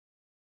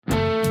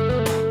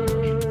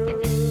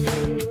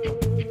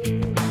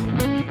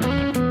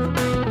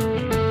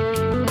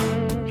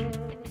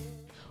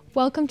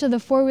Welcome to the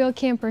four-wheel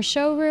camper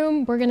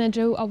showroom. We're gonna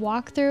do a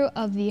walkthrough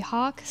of the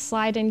Hawk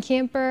slide-in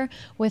camper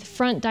with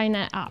front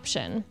dinette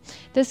option.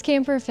 This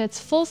camper fits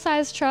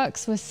full-size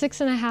trucks with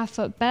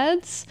 6.5-foot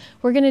beds.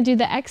 We're gonna do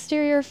the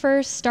exterior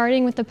first,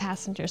 starting with the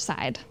passenger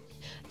side.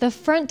 The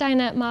front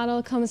dinette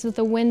model comes with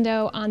a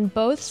window on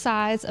both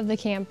sides of the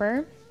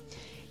camper.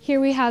 Here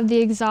we have the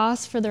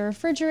exhaust for the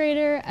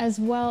refrigerator, as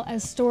well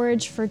as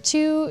storage for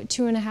two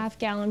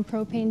 2.5-gallon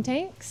propane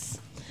tanks.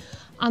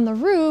 On the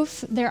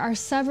roof, there are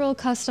several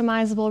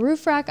customizable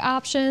roof rack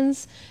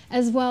options,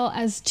 as well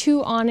as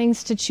 2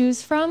 awnings to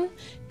choose from.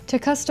 To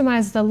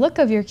customize the look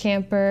of your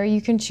camper, you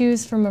can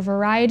choose from a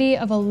variety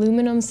of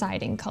aluminum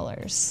siding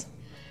colors.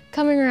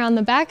 Coming around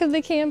the back of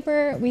the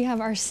camper, we have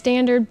our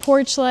standard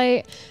porch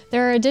light.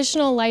 There are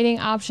additional lighting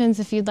options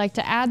if you'd like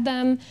to add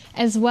them,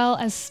 as well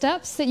as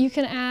steps that you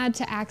can add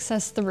to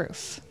access the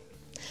roof.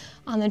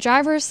 On the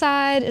driver's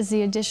side is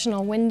the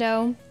additional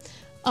window.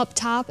 Up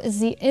top is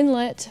the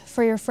inlet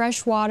for your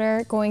fresh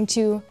water going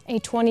to a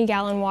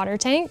 20-gallon water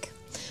tank.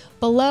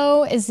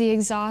 Below is the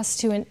exhaust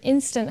to an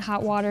instant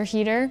hot water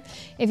heater.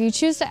 If you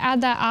choose to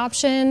add that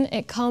option,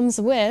 it comes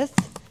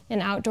with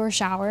an outdoor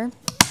shower.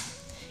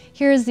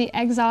 Here is the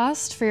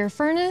exhaust for your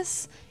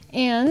furnace,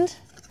 and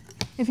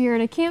if you're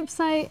at a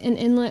campsite, an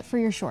inlet for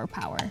your shore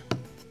power.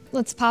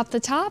 Let's pop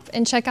the top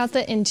and check out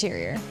the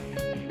interior.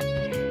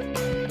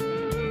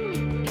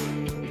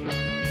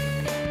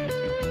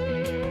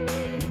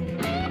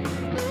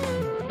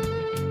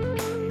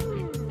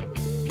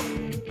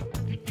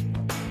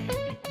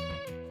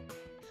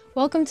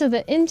 Welcome to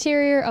the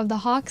interior of the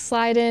Hawk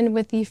slide-in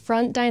with the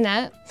front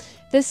dinette.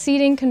 This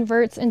seating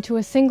converts into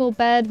a single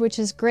bed, which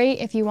is great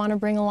if you want to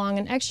bring along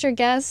an extra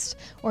guest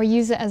or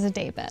use it as a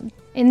day bed.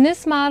 In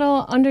this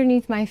model,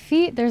 underneath my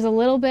feet, there's a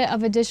little bit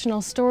of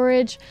additional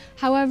storage.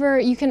 However,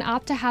 you can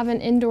opt to have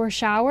an indoor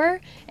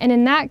shower, and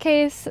in that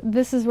case,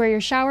 this is where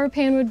your shower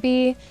pan would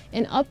be,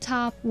 and up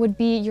top would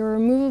be your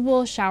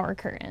removable shower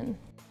curtain.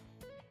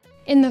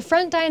 In the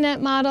front dinette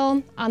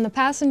model, on the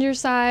passenger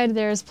side,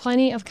 there's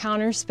plenty of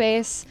counter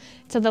space.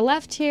 To the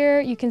left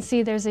here, you can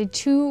see there's a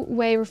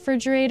 2-way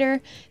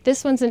refrigerator.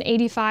 This one's an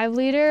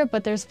 85-liter,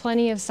 but there's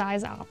plenty of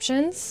size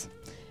options.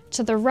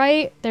 To the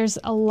right, there's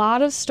a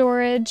lot of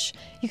storage.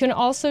 You can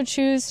also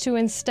choose to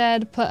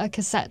instead put a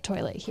cassette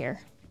toilet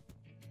here.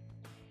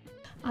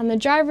 On the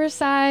driver's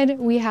side,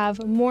 we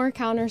have more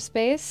counter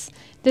space.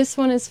 This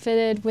one is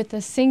fitted with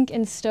the sink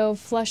and stove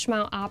flush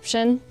mount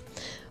option.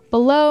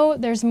 Below,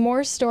 there's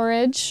more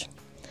storage,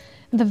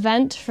 the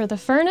vent for the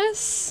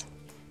furnace,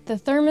 the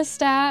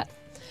thermostat,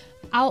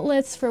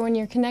 outlets for when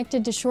you're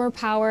connected to shore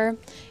power,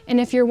 and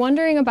if you're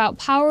wondering about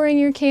powering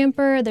your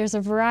camper, there's a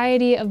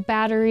variety of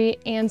battery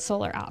and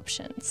solar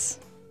options.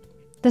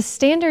 The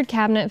standard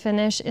cabinet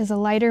finish is a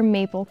lighter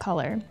maple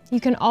color.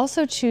 You can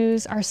also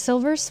choose our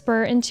silver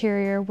spur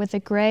interior with a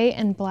gray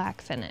and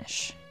black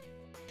finish.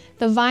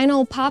 The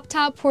vinyl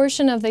pop-top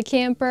portion of the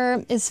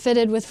camper is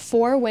fitted with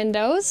 4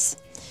 windows.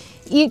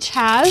 Each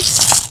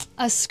has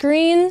a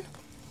screen,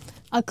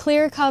 a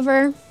clear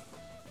cover,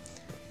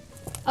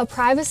 a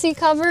privacy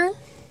cover,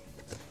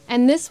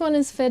 and this one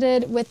is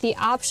fitted with the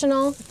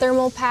optional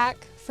thermal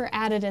pack for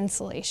added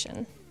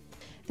insulation.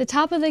 The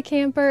top of the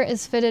camper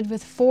is fitted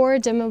with 4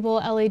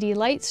 dimmable LED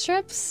light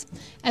strips,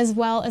 as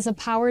well as a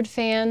powered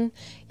fan.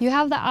 You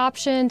have the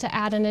option to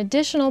add an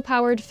additional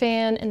powered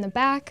fan in the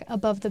back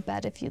above the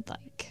bed if you'd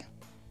like.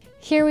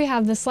 Here we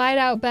have the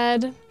slide-out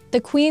bed. The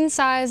queen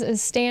size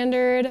is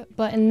standard,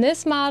 but in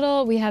this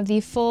model, we have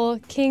the full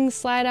king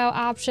slide-out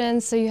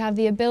option, so you have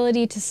the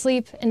ability to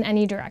sleep in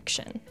any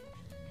direction.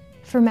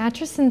 For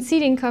mattress and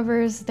seating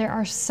covers, there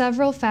are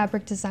several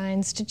fabric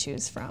designs to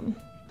choose from.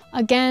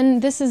 Again,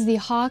 this is the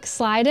Hawk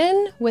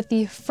slide-in with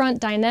the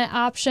front dinette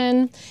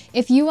option.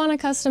 If you want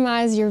to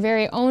customize your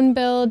very own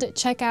build,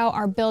 check out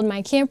our Build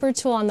My Camper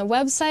tool on the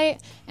website,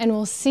 and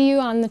we'll see you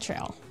on the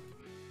trail.